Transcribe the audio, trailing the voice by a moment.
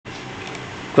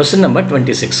Question number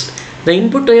 26. The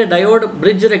input to a diode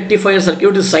bridge rectifier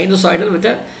circuit is sinusoidal with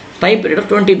a time period of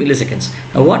 20 milliseconds.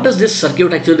 Now what does this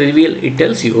circuit actually reveal? It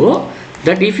tells you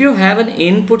that if you have an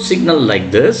input signal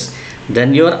like this,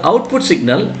 then your output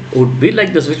signal would be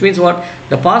like this, which means what?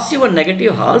 The positive and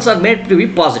negative halves are made to be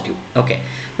positive. Okay.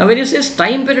 Now when you say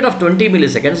time period of 20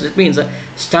 milliseconds, it means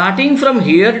starting from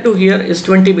here to here is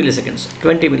 20 milliseconds.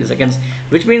 20 milliseconds,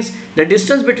 which means the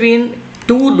distance between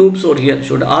two loops over here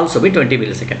should also be 20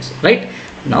 milliseconds, right?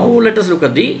 Now let us look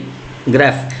at the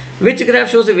graph. Which graph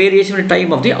shows the variation in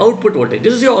time of the output voltage?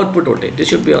 This is your output voltage. This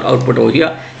should be your output over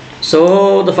here.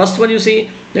 So the first one, you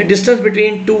see the distance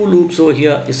between two loops over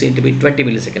here is seen to be 20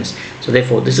 milliseconds. So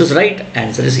therefore this is right.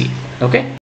 Answer is C. Okay.